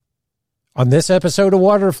On this episode of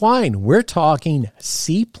Water Flying, we're talking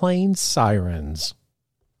seaplane sirens.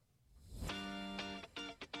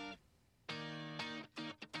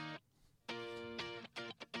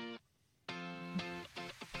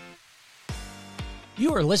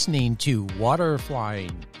 You are listening to Water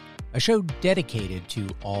Flying, a show dedicated to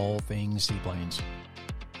all things seaplanes.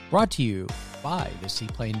 Brought to you by the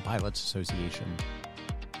Seaplane Pilots Association.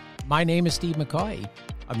 My name is Steve McCoy.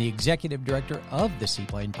 I'm the Executive Director of the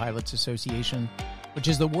Seaplane Pilots Association, which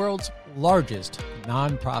is the world's largest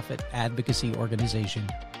nonprofit advocacy organization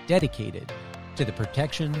dedicated to the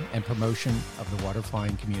protection and promotion of the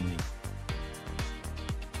waterflying community.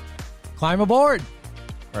 Climb aboard!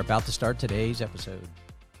 We're about to start today's episode.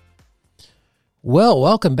 Well,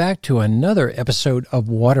 welcome back to another episode of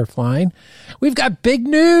Waterflying. We've got big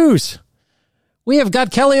news! We have got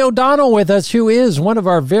Kelly O'Donnell with us, who is one of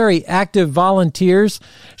our very active volunteers.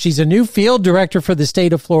 She's a new field director for the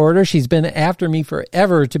state of Florida. She's been after me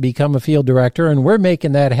forever to become a field director, and we're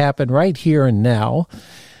making that happen right here and now.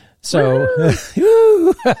 So,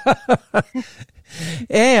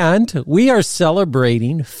 and we are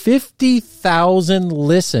celebrating 50,000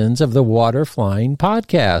 listens of the Water Flying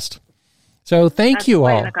podcast. So thank you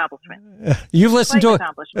all. An accomplishment. You've listened to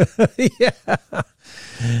it. Yeah.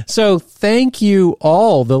 So thank you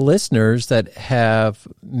all the listeners that have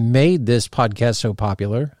made this podcast so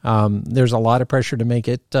popular. There's a lot of pressure to make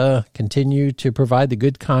it continue to provide the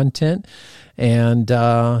good content and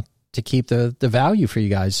to keep the value for you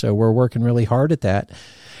guys. So we're working really hard at that.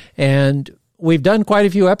 And we've done quite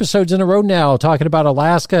a few episodes in a row now talking about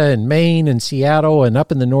Alaska and Maine and Seattle and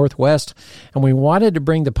up in the Northwest. And we wanted to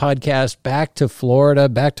bring the podcast back to Florida,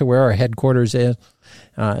 back to where our headquarters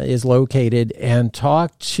is located, and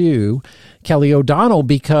talk to Kelly O'Donnell,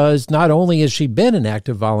 because not only has she been an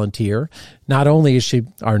active volunteer, not only is she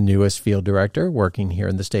our newest field director working here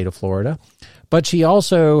in the state of Florida, but she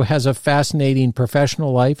also has a fascinating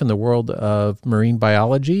professional life in the world of marine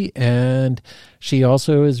biology, and she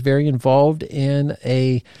also is very involved in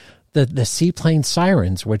the seaplane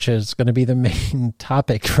sirens, which is going to be the main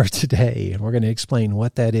topic for today. And we're going to explain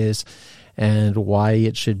what that is and why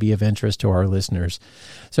it should be of interest to our listeners.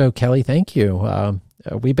 So, Kelly, thank you.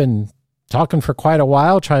 We've been talking for quite a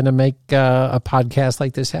while, trying to make a podcast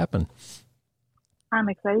like this happen. I'm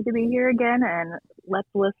excited to be here again and let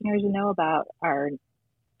the listeners know about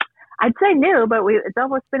I'd say new, but it's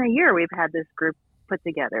almost been a year we've had this group put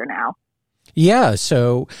together now. Yeah,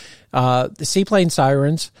 so the Seaplane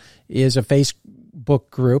Sirens is a Facebook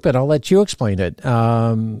group, and I'll let you explain it.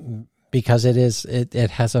 Because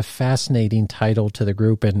it has a fascinating title to the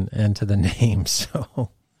group and to the name. So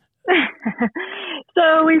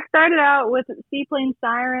we started out with Seaplane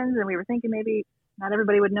Sirens, and we were thinking maybe not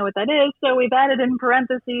everybody would know what that is. So we've added in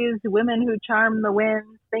parentheses, women who charm the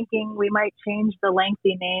winds, thinking we might change the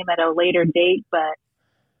lengthy name at a later date. But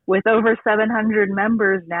with over 700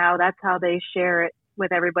 members now, that's how they share it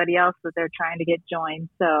with everybody else that they're trying to get joined.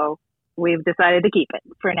 So we've decided to keep it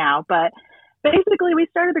for now. But basically, we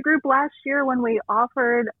started the group last year when we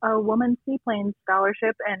offered a woman seaplane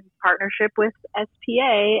scholarship in partnership with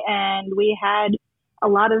SPA, and we had a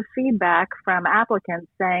lot of feedback from applicants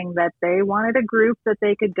saying that they wanted a group that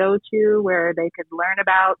they could go to where they could learn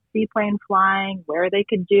about seaplane flying, where they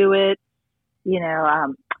could do it.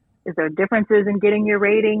 Is there differences in getting your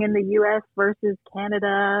rating in the U.S. versus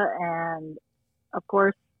Canada? And, of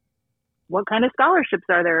course, what kind of scholarships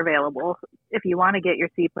are there available if you want to get your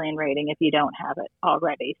seaplane rating if you don't have it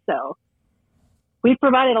already? So we've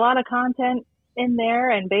provided a lot of content in there,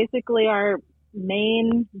 and basically our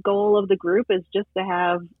main goal of the group is just to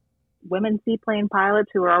have women seaplane pilots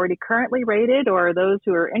who are already currently rated or those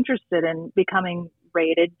who are interested in becoming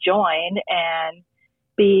rated join and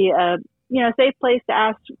be a safe place to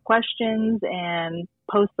ask questions and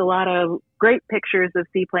post a lot of great pictures of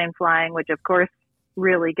seaplane flying, which of course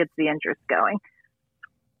really gets the interest going.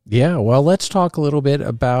 Yeah, well, let's talk a little bit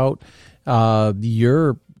about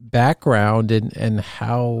your background and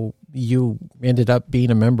how you ended up being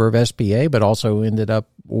a member of SPA, but also ended up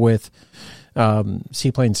with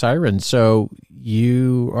Seaplane Sirens. So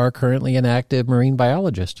you are currently an active marine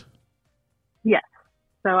biologist. Yes.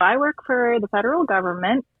 So I work for the federal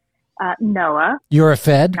government, NOAA. You're a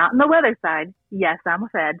Fed? Not on the weather side. Yes, I'm a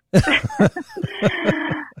Fed.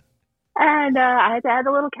 And I had to add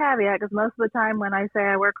a little caveat because most of the time when I say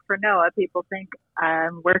I work for NOAA, people think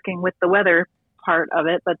I'm working with the weather part of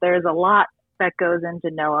it, but there's a lot that goes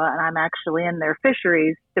into NOAA, and I'm actually in their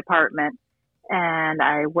fisheries department, and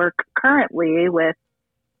I work currently with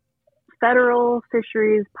federal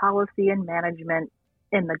fisheries policy and management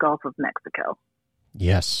in the Gulf of Mexico.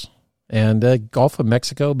 Yes. And the Gulf of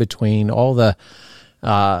Mexico, between all the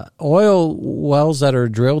oil wells that are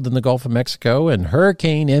drilled in the Gulf of Mexico and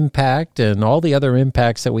hurricane impact and all the other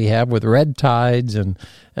impacts that we have with red tides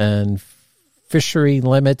and fishery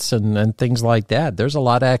limits and things like that. There's a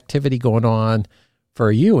lot of activity going on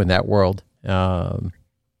for you in that world.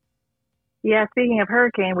 Yeah, speaking of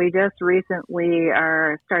hurricane, we just recently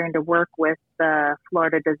are starting to work with the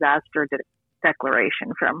Florida Disaster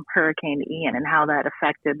Declaration from Hurricane Ian and how that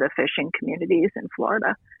affected the fishing communities in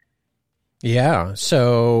Florida. Yeah,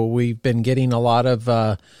 so we've been getting a lot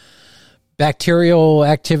of bacterial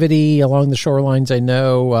activity along the shorelines. I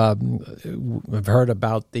know I've heard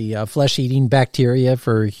about the flesh-eating bacteria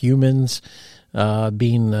for humans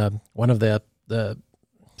being one of the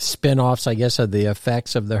spin-offs, I guess, of the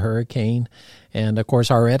effects of the hurricane. And, of course,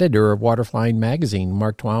 our editor of Waterflying Magazine,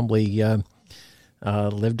 Mark Twombly,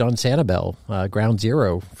 lived on Sanibel, ground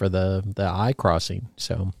zero for the I crossing.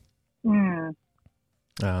 So,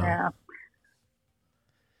 yeah.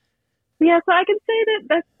 Yeah, so I can say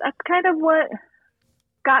that's kind of what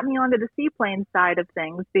got me onto the seaplane side of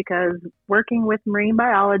things, because working with marine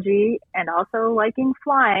biology and also liking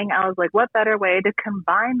flying, I was like, what better way to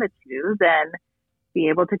combine the two than be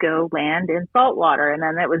able to go land in saltwater? And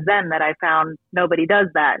then it was then that I found nobody does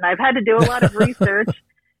that. And I've had to do a lot of research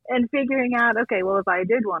and figuring out, okay, well, if I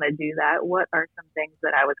did want to do that, what are some things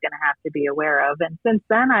that I was going to have to be aware of? And since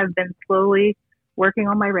then, I've been slowly working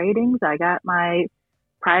on my ratings. I got my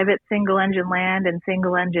private single engine land and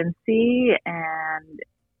single engine sea, and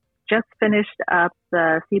just finished up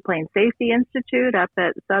the Seaplane Safety Institute up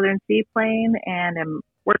at Southern Seaplane, and am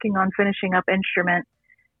working on finishing up instrument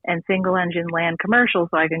and single engine land commercial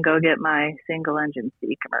so I can go get my single engine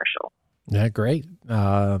sea commercial. Yeah, great.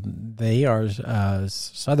 They are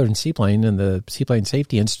Southern Seaplane, and the Seaplane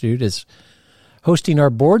Safety Institute is hosting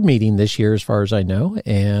our board meeting this year, as far as I know,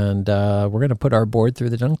 and we're going to put our board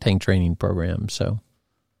through the dunk tank training program. So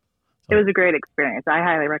it was a great experience. I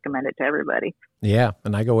highly recommend it to everybody. Yeah,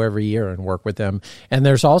 and I go every year and work with them. And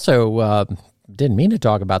there's also, didn't mean to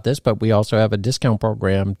talk about this, but we also have a discount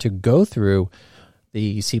program to go through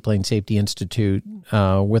the Seaplane Safety Institute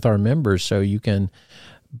with our members. So you can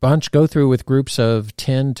go through with groups of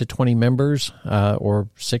 10 to 20 members or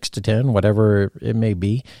 6 to 10, whatever it may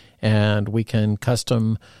be. And we can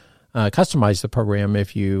customize the program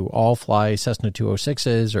if you all fly Cessna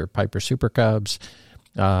 206s or Piper Super Cubs,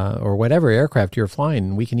 or whatever aircraft you're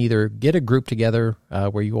flying. We can either get a group together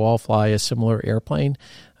where you all fly a similar airplane,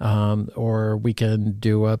 or we can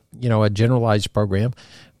do a generalized program.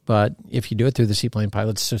 But if you do it through the Seaplane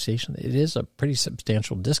Pilots Association, it is a pretty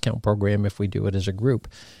substantial discount program if we do it as a group,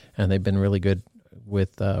 and they've been really good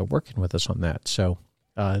with working with us on that. So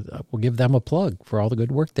we'll give them a plug for all the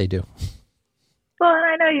good work they do. Well, and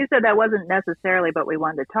I know you said that wasn't necessarily what we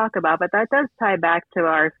wanted to talk about, but that does tie back to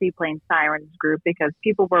our Seaplane Sirens group, because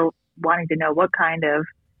people were wanting to know what kind of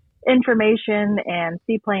information and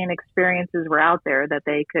seaplane experiences were out there that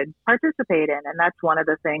they could participate in. And that's one of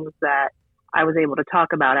the things that I was able to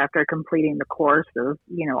talk about after completing the course of,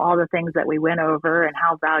 all the things that we went over and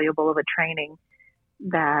how valuable of a training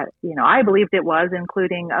that, I believed it was,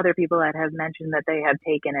 including other people that have mentioned that they have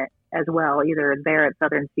taken it as well, either there at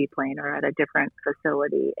Southern Seaplane or at a different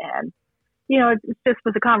facility. And, it just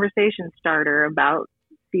was a conversation starter about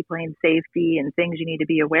seaplane safety and things you need to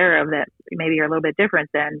be aware of that maybe are a little bit different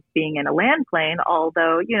than being in a land plane.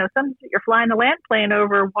 Although, you're flying a land plane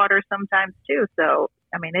over water sometimes too. So,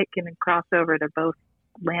 it can cross over to both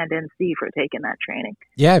land and sea for taking that training.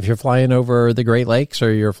 Yeah, if you're flying over the Great Lakes,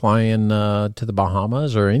 or you're flying to the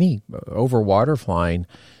Bahamas, or any over water flying,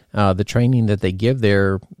 the training that they give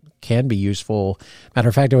there can be useful. Matter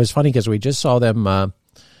of fact, it was funny because we just saw them,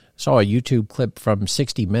 saw a YouTube clip from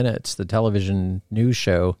 60 Minutes, the television news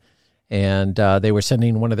show, and they were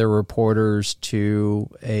sending one of their reporters to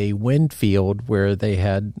a wind field where they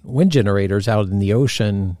had wind generators out in the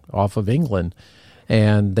ocean off of England.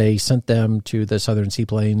 And they sent them to the Southern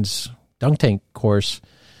Seaplanes dunk tank course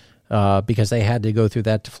because they had to go through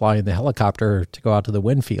that to fly in the helicopter to go out to the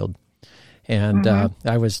wind field. And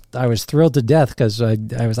I was thrilled to death because I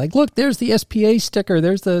was like, look, there's the SPA sticker.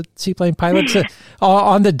 There's the Seaplane Pilots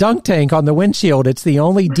on the dunk tank on the windshield. It's the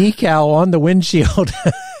only decal on the windshield.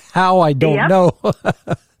 How, I don't know.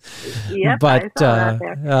 Yep, but I saw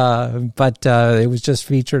that there. It was just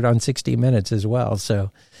featured on 60 Minutes as well.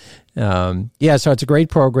 So. So it's a great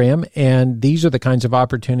program, and these are the kinds of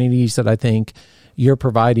opportunities that I think you're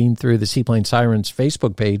providing through the Seaplane Sirens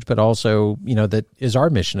Facebook page, but also, that is our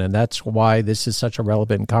mission, and that's why this is such a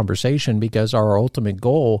relevant conversation, because our ultimate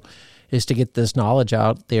goal is to get this knowledge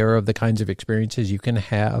out there of the kinds of experiences you can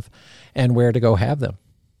have and where to go have them.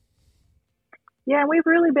 Yeah, we've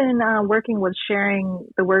really been working with sharing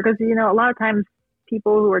the word because, a lot of times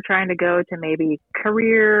people who are trying to go to maybe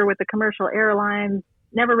career with the commercial airlines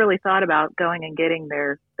never really thought about going and getting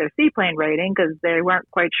their seaplane rating because they weren't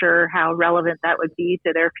quite sure how relevant that would be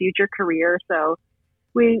to their future career. So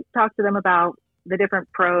we talked to them about the different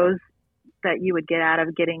pros that you would get out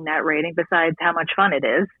of getting that rating besides how much fun it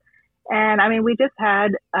is. And I mean, we just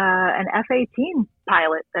had an F-18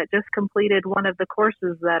 pilot that just completed one of the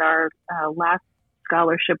courses that our last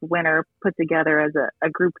scholarship winner put together as a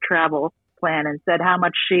group travel plan and said how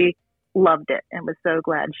much she loved it and was so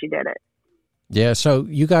glad she did it. Yeah, so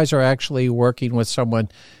you guys are actually working with someone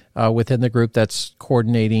within the group that's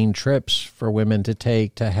coordinating trips for women to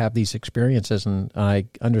take to have these experiences, and I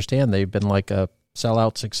understand they've been like a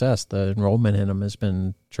sellout success. The enrollment in them has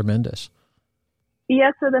been tremendous.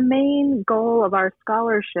 Yeah, so the main goal of our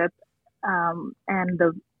scholarship and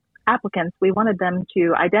the applicants, we wanted them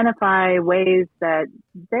to identify ways that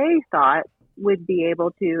they thought would be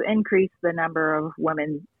able to increase the number of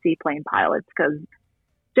women seaplane pilots, because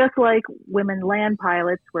just like women land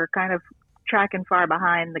pilots, we're kind of tracking far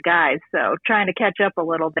behind the guys. So trying to catch up a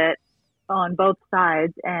little bit on both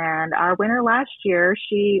sides. And our winner last year,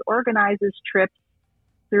 she organizes trips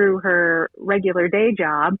through her regular day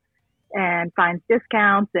job and finds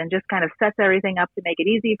discounts and just kind of sets everything up to make it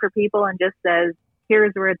easy for people and just says,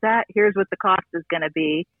 here's where it's at. Here's what the cost is going to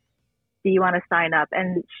be. Do you want to sign up?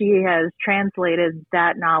 And she has translated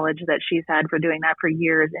that knowledge that she's had for doing that for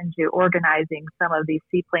years into organizing some of these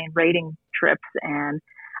seaplane rating trips. And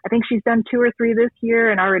I think she's done 2 or 3 this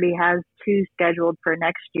year and already has 2 scheduled for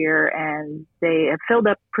next year. And they have filled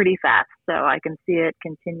up pretty fast. So I can see it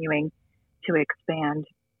continuing to expand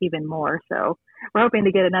even more. So we're hoping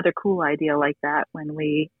to get another cool idea like that when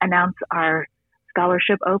we announce our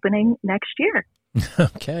scholarship opening next year.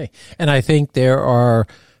 Okay. And I think there are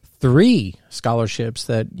 3 scholarships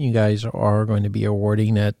that you guys are going to be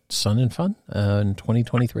awarding at Sun and Fun in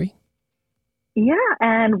 2023. Yeah,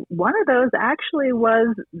 and one of those actually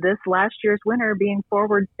was this last year's winner being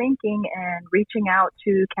forward thinking and reaching out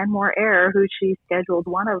to Kenmore Air, who she scheduled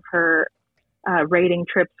one of her rating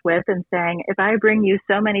trips with, and saying, if I bring you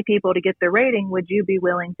so many people to get the rating, would you be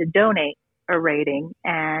willing to donate a rating?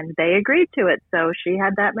 And they agreed to it. So she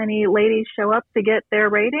had that many ladies show up to get their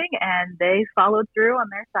rating, and they followed through on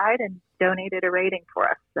their side and donated a rating for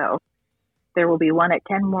us. So there will be one at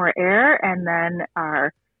Kenmore Air, and then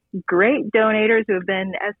our great donators who have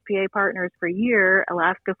been SPA partners for a year,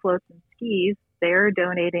 Alaska Floats and Skis, they're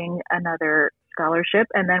donating another scholarship.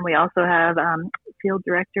 And then we also have field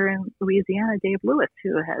director in Louisiana, Dave Lewis,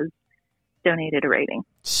 who has donated a rating.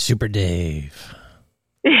 Super Dave.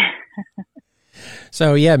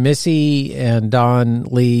 So, yeah, Missy and Don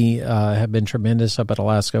Lee have been tremendous up at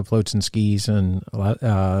Alaska Floats and Skis, and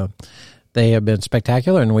they have been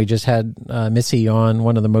spectacular. And we just had Missy on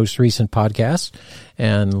one of the most recent podcasts,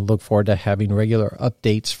 and look forward to having regular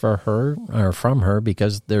updates for her or from her,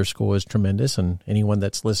 because their school is tremendous. And anyone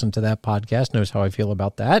that's listened to that podcast knows how I feel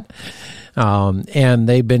about that. And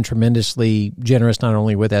they've been tremendously generous, not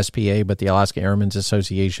only with SPA, but the Alaska Airmen's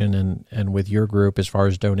Association and with your group as far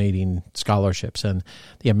as donating scholarships. And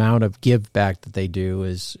the amount of give back that they do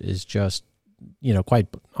is just, quite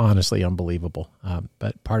honestly unbelievable.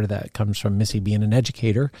 But part of that comes from Missy being an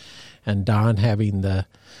educator and Don having the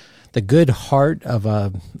good heart of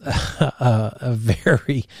a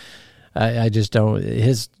very, I just don't,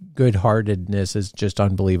 his good-heartedness is just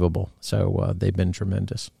unbelievable. So they've been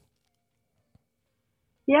tremendous.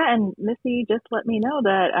 Yeah, and Missy just let me know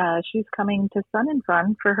that she's coming to Sun and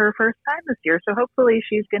Fun for her first time this year. So hopefully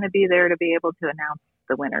she's going to be there to be able to announce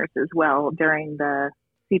the winners as well during the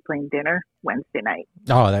seaplane dinner Wednesday night.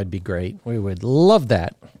 Oh, that'd be great. We would love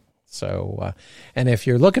that. So, and if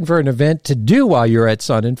you're looking for an event to do while you're at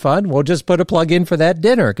Sun and Fun, we'll just put a plug in for that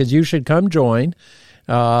dinner, because you should come join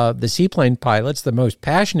the seaplane pilots, the most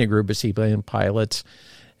passionate group of seaplane pilots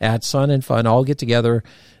at Sun and Fun, all get together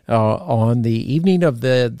on the evening of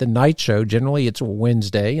the night show. Generally, it's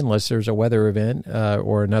Wednesday, unless there's a weather event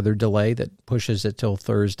or another delay that pushes it till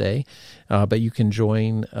Thursday. But you can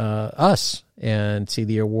join us and see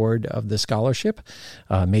the award of the scholarship.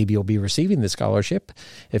 Maybe you'll be receiving the scholarship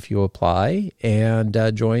if you apply, and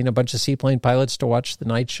join a bunch of seaplane pilots to watch the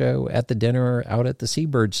night show at the dinner out at the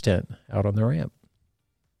Seabirds tent out on the ramp.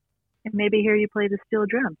 And maybe hear you play the steel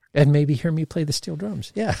drums. And maybe hear me play the steel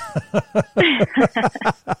drums. Yeah.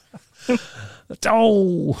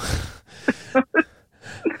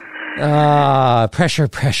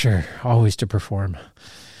 Pressure, always to perform.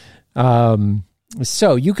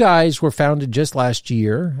 So you guys were founded just last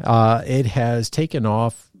year. It has taken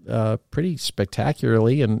off pretty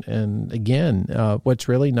spectacularly. And again, what's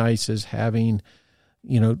really nice is having,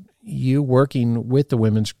 you working with the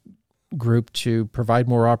women's group to provide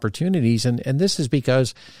more opportunities. And this is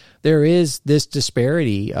because there is this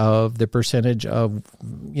disparity of the percentage of,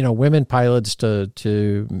 women pilots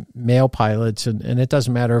to male pilots. And it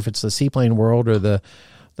doesn't matter if it's the seaplane world or the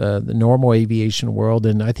normal aviation world.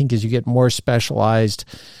 And I think as you get more specialized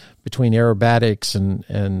between aerobatics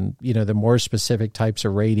and the more specific types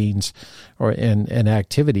of ratings and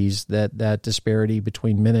activities, that disparity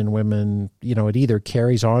between men and women, it either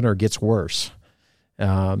carries on or gets worse.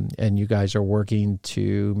 And you guys are working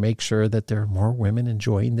to make sure that there are more women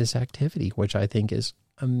enjoying this activity, which I think is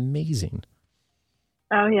amazing.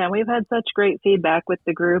 Oh, yeah. We've had such great feedback with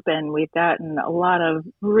the group, and we've gotten a lot of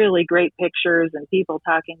really great pictures and people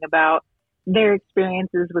talking about their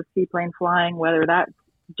experiences with seaplane flying, whether that's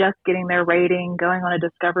just getting their rating, going on a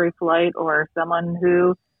discovery flight, or someone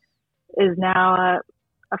who is now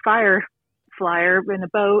a fire flyer in a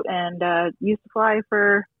boat and used to fly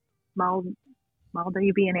for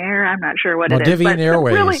Maldivian Air. I'm not sure what it is. Maldivian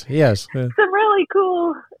Airways, yes. Some really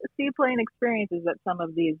cool seaplane experiences that some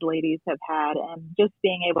of these ladies have had, and just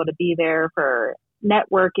being able to be there for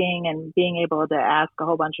networking and being able to ask a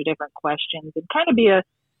whole bunch of different questions and kind of I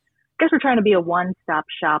guess we're trying to be a one-stop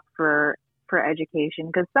shop for education,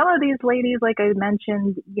 because some of these ladies, like I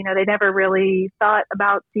mentioned, they never really thought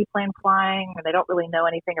about seaplane flying, or they don't really know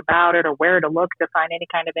anything about it or where to look to find any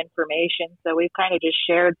kind of information. So we've kind of just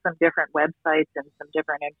shared some different websites and some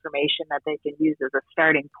different information that they can use as a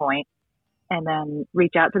starting point, and then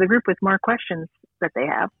reach out to the group with more questions that they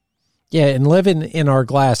have. Yeah, and living in our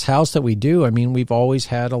glass house that we do, I mean, we've always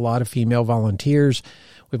had a lot of female volunteers.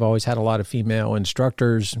 We've always had a lot of female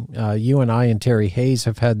instructors. You and I and Terry Hayes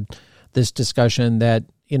have had this discussion that,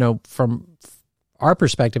 from our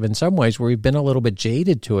perspective, in some ways, we've been a little bit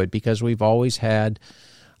jaded to it because we've always had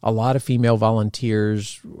a lot of female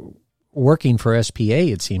volunteers working for SPA,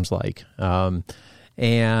 it seems like.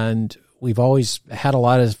 And we've always had a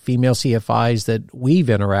lot of female CFIs that we've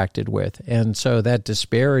interacted with. And so that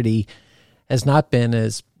disparity has not been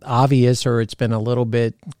as obvious, or it's been a little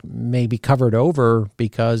bit maybe covered over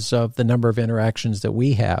because of the number of interactions that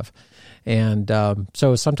we have. And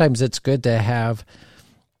so sometimes it's good to have,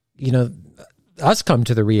 us come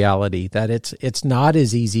to the reality that it's not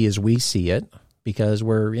as easy as we see it, because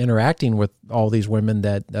we're interacting with all these women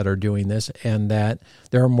that are doing this, and that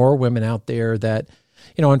there are more women out there that,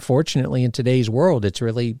 unfortunately in today's world, it's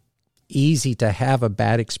really easy to have a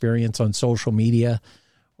bad experience on social media.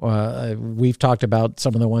 We've talked about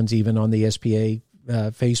some of the ones even on the SPA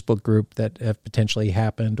Facebook group that have potentially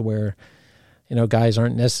happened where, guys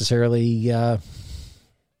aren't necessarily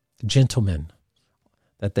gentlemen.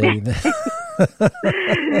 That they.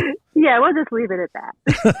 Yeah, we'll just leave it at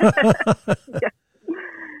that. Yeah.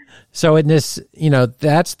 So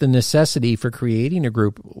that's the necessity for creating a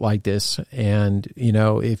group like this. And,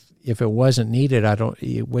 if it wasn't needed,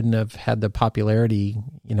 it wouldn't have had the popularity,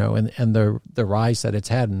 and the rise that it's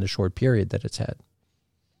had in the short period that it's had.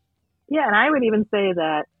 Yeah. And I would even say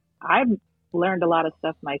that I've learned a lot of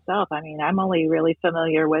stuff myself. I mean, I'm only really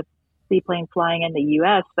familiar with seaplane flying in the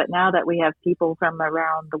U.S., but now that we have people from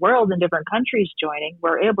around the world in different countries joining,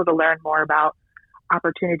 we're able to learn more about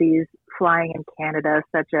opportunities flying in Canada,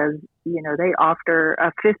 such as, they offer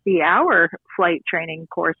a 50-hour flight training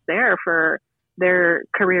course there for their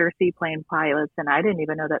career seaplane pilots. And I didn't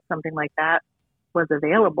even know that something like that was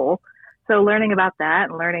available. So learning about that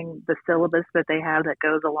and learning the syllabus that they have that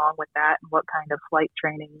goes along with that and what kind of flight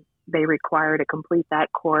training they require to complete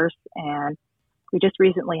that course. And we just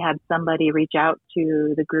recently had somebody reach out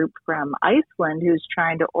to the group from Iceland who's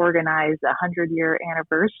trying to organize a 100-year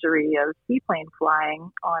anniversary of seaplane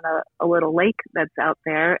flying on a little lake that's out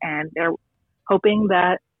there. And they're hoping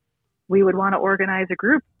that we would want to organize a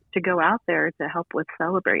group to go out there to help with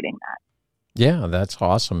celebrating that. Yeah, that's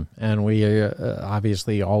awesome. And we are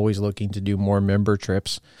obviously always looking to do more member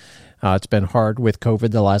trips. It's been hard with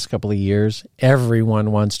COVID the last couple of years.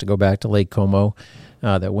 Everyone wants to go back to Lake Como.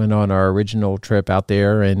 That went on our original trip out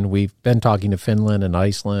there, and we've been talking to Finland and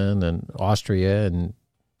Iceland and Austria and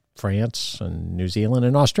France and New Zealand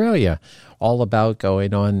and Australia, all about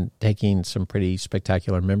going on taking some pretty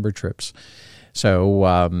spectacular member trips. So,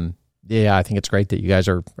 I think it's great that you guys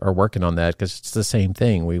are working on that, because it's the same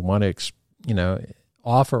thing. We want to,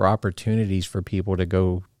 offer opportunities for people to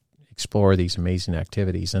go explore these amazing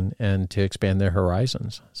activities and to expand their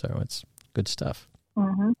horizons. So it's good stuff.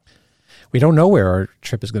 Mm-hmm. We don't know where our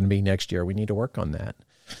trip is going to be next year. We need to work on that.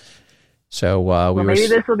 So maybe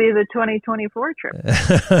this will be the 2024 trip.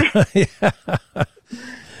 Yeah.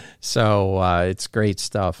 So it's great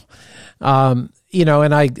stuff. And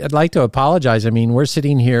I'd like to apologize. I mean, we're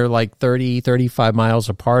sitting here like 30, 35 miles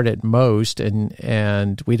apart at most,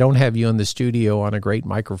 and we don't have you in the studio on a great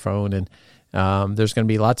microphone, and there's going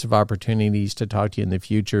to be lots of opportunities to talk to you in the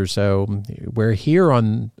future. So we're here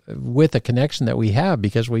with a connection that we have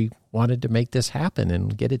because we wanted to make this happen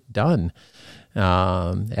and get it done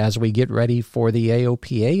as we get ready for the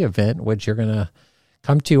AOPA event, which you're going to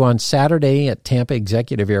come to on Saturday at Tampa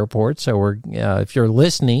Executive Airport. So if you're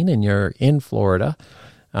listening and you're in Florida,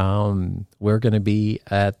 we're going to be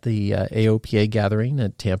at the AOPA gathering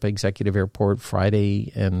at Tampa Executive Airport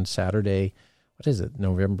Friday and Saturday. What is it?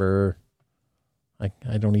 November?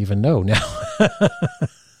 I don't even know now.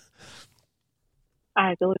 I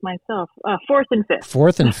have to look myself. 4th and 5th.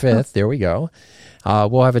 4th and 5th. There we go.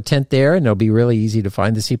 We'll have a tent there, and it'll be really easy to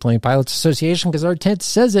find the Seaplane Pilots Association because our tent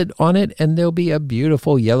says it on it, and there'll be a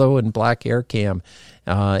beautiful yellow and black air cam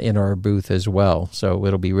in our booth as well. So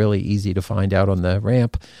it'll be really easy to find out on the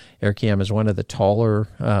ramp. Air cam is one of the taller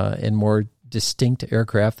and more distinct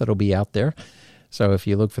aircraft that'll be out there. So if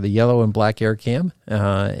you look for the yellow and black air cam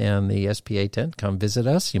and the SPA tent, come visit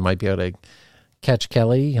us. You might be able to catch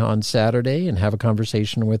Kelly on Saturday and have a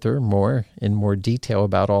conversation with her in more detail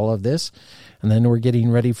about all of this. And then we're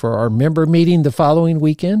getting ready for our member meeting the following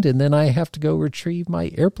weekend, and then I have to go retrieve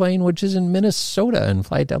my airplane, which is in Minnesota, and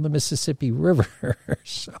fly down the Mississippi River.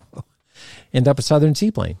 So end up a Southern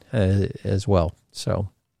Seaplane as well. So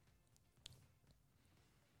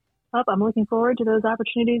I'm looking forward to those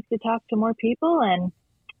opportunities to talk to more people, and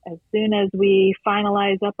as soon as we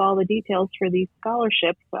finalize up all the details for these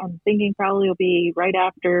scholarships, I'm thinking probably will be right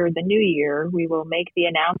after the new year, we will make the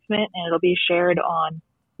announcement, and it'll be shared on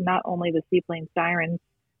not only the Seaplane Sirens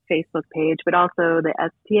Facebook page, but also the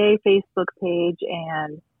SPA Facebook page,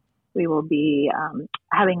 and we will be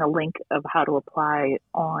having a link of how to apply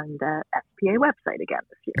on the SPA website again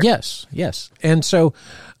this year. Yes. And so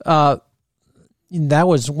that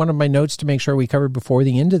was one of my notes to make sure we covered before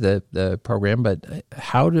the end of the program, but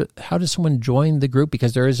how does someone join the group?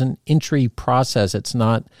 Because there is an entry process. It's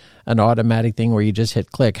not an automatic thing where you just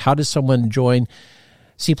hit click. How does someone join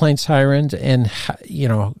Seaplane Sirens? And,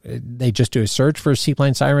 they just do a search for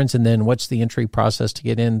Seaplane Sirens, and then what's the entry process to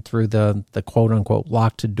get in through the quote-unquote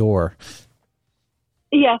locked door?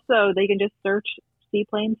 Yeah, so they can just search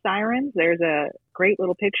Seaplane Sirens. There's a great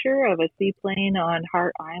little picture of a seaplane on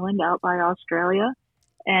Hart Island out by Australia,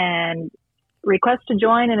 and request to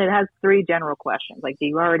join, and it has 3 general questions, like, do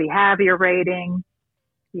you already have your rating?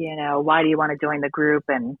 Why do you want to join the group?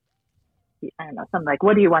 And I don't know, something like,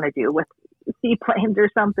 what do you want to do with seaplanes or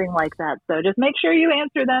something like that. So just make sure you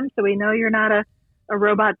answer them so we know you're not a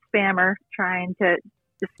robot spammer trying to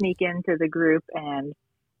sneak into the group. And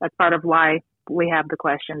that's part of why we have the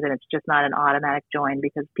questions, and it's just not an automatic join,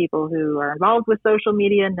 because people who are involved with social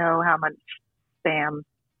media know how much spam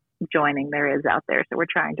joining there is out there. So we're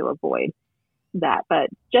trying to avoid that, but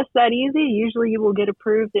just that easy. Usually you will get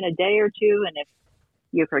approved in a day or two. And if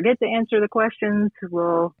you forget to answer the questions,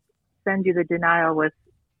 we'll send you the denial with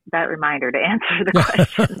that reminder to answer the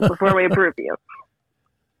questions before we approve you.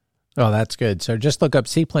 Oh, that's good. So just look up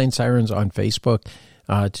Seaplane Sirens on Facebook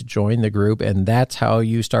to join the group, and that's how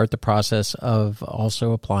you start the process of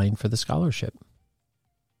also applying for the scholarship.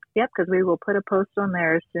 Yep, because we will put a post on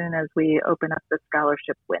there as soon as we open up the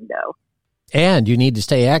scholarship window. And you need to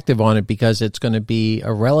stay active on it because it's going to be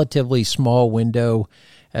a relatively small window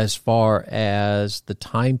as far as the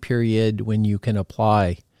time period when you can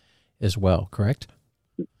apply as well, correct?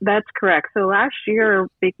 That's correct. So last year,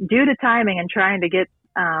 due to timing and trying to get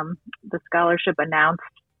the scholarship announced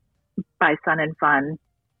by Sun and Fun,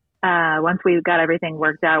 once we got everything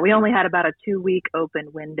worked out, we only had about a 2-week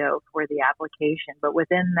open window for the application. But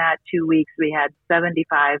within that 2 weeks, we had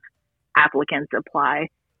 75 applicants apply,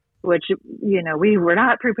 which, we were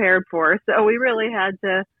not prepared for. So we really had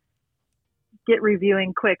to get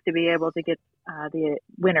reviewing quick to be able to get the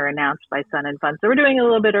winner announced by Sun and Fun. So we're doing it a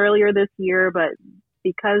little bit earlier this year, but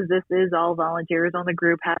because this is all volunteers on the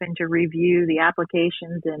group having to review the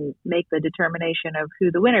applications and make the determination of who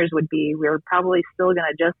the winners would be, we're probably still going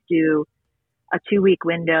to just do a 2-week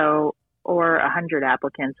window or 100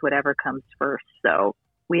 applicants, whatever comes first. So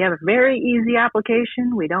we have a very easy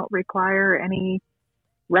application. We don't require any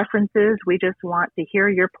references. We just want to hear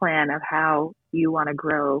your plan of how you want to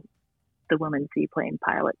grow the women seaplane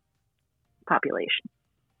pilot population.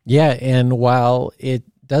 Yeah, and while it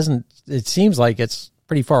seems like it's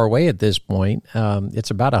pretty far away at this point.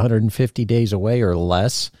 It's about 150 days away or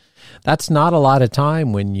less. That's not a lot of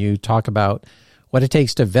time when you talk about what it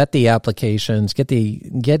takes to vet the applications,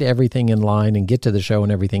 get everything in line and get to the show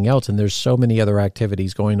and everything else. And there's so many other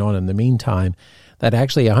activities going on in the meantime that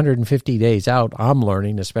actually 150 days out, I'm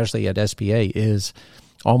learning, especially at SPA, is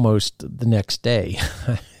almost the next day.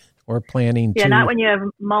 We're planning to... Yeah, not when you have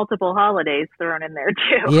multiple holidays thrown in there,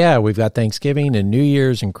 too. Yeah, we've got Thanksgiving and New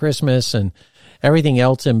Year's and Christmas and everything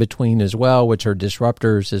else in between as well, which are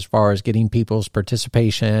disruptors as far as getting people's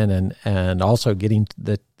participation and also getting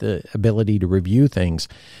the ability to review things.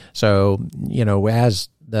 So, as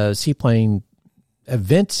the Seaplane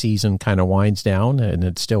event season kind of winds down, and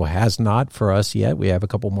it still has not for us yet, we have a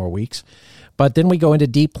couple more weeks. But then we go into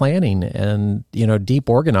deep planning and, deep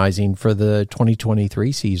organizing for the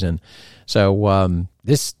 2023 season. So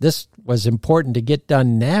this was important to get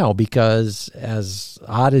done now because, as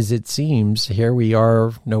odd as it seems, here we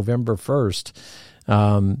are November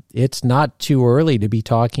 1st. It's not too early to be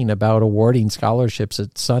talking about awarding scholarships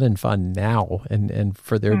at Sun and Fun now and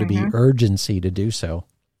for there to be urgency to do so.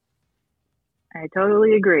 I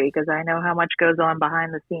totally agree because I know how much goes on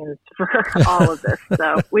behind the scenes for all of this.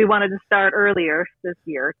 So we wanted to start earlier this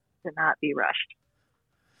year to not be rushed.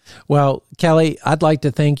 Well, Kelly, I'd like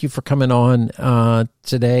to thank you for coming on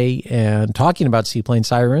today and talking about Seaplane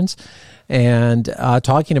Sirens and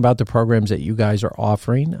talking about the programs that you guys are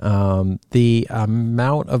offering. The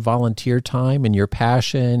amount of volunteer time and your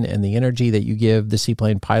passion and the energy that you give the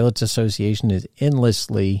Seaplane Pilots Association is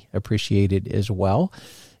endlessly appreciated as well.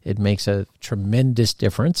 It makes a tremendous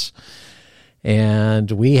difference. And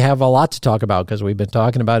we have a lot to talk about because we've been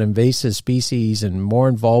talking about invasive species and more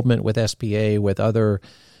involvement with SPA, with other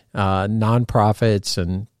nonprofits,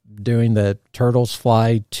 and doing the Turtles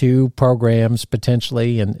Fly 2 programs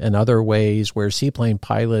potentially and other ways where seaplane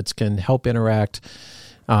pilots can help interact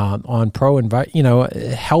on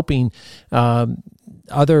helping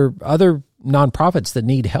other nonprofits that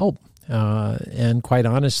need help. And quite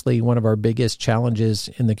honestly, one of our biggest challenges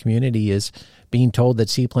in the community is being told that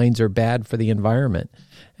seaplanes are bad for the environment.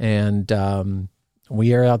 And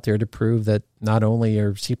we are out there to prove that not only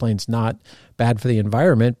are seaplanes not bad for the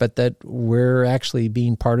environment, but that we're actually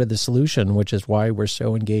being part of the solution, which is why we're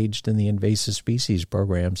so engaged in the invasive species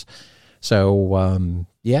programs. So,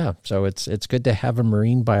 so it's good to have a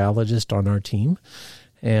marine biologist on our team.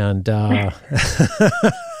 And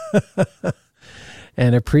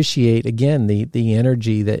and appreciate, again, the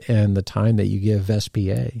energy and the time that you give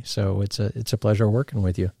SPA. So it's a pleasure working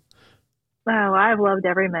with you. Oh, I've loved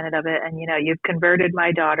every minute of it. And, you've converted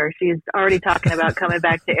my daughter. She's already talking about coming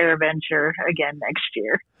back to AirVenture again next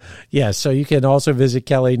year. Yeah, so you can also visit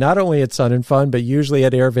Kelly not only at Sun and Fun, but usually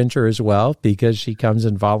at AirVenture as well, because she comes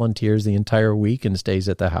and volunteers the entire week and stays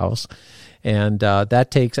at the house. And that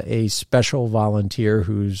takes a special volunteer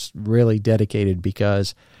who's really dedicated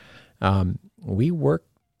because we work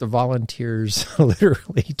the volunteers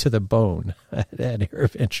literally to the bone at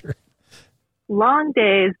AirVenture. Long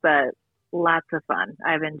days, but lots of fun.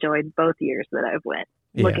 I've enjoyed both years that I've went.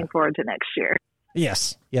 Yeah. Looking forward to next year.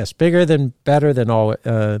 Yes. Better than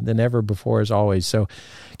ever before, as always. So,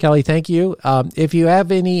 Kelly, thank you. If you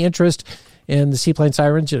have any interest in the Seaplane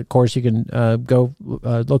Sirens, of course, you can go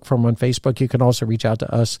look for them on Facebook. You can also reach out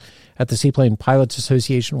to us at the Seaplane Pilots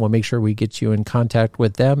Association. We'll make sure we get you in contact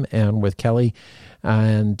with them and with Kelly.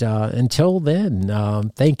 And until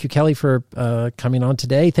then, thank you, Kelly, for coming on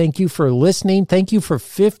today. Thank you for listening. Thank you for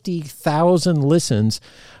 50,000 listens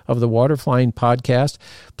of the Waterflying podcast.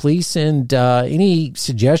 Please send any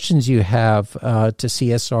suggestions you have to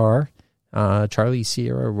CSR, Charlie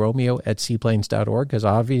Sierra Romeo at seaplanes.org, because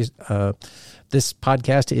obviously this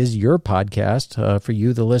podcast is your podcast for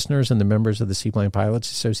you, the listeners, and the members of the Seaplane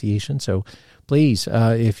Pilots Association. So please,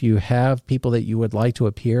 if you have people that you would like to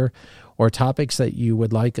appear or topics that you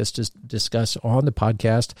would like us to discuss on the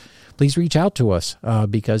podcast, please reach out to us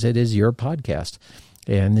because it is your podcast.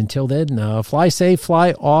 And until then, fly safe,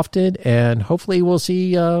 fly often, and hopefully we'll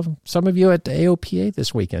see some of you at the AOPA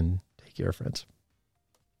this weekend. Take care, friends.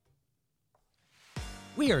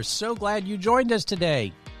 We are so glad you joined us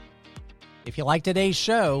today. If you like today's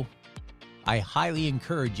show, I highly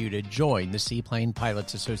encourage you to join the Seaplane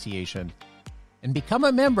Pilots Association and become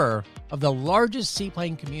a member of the largest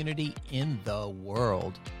seaplane community in the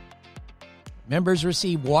world. Members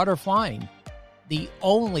receive Waterflying, the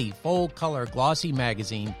only full-color glossy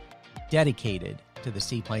magazine dedicated to the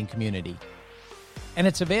seaplane community. And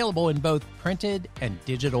it's available in both printed and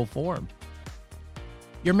digital form.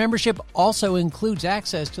 Your membership also includes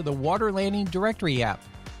access to the Water Landing Directory app,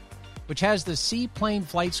 which has the Seaplane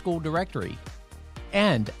Flight School Directory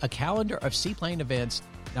and a calendar of seaplane events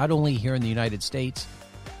not only here in the United States,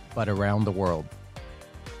 but around the world.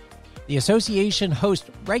 The association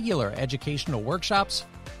hosts regular educational workshops,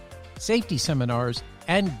 safety seminars,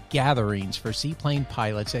 and gatherings for seaplane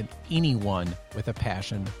pilots and anyone with a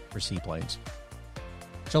passion for seaplanes.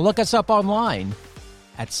 So look us up online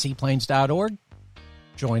at seaplanes.org,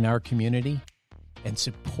 join our community, and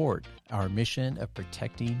support our mission of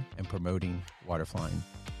protecting and promoting waterflying.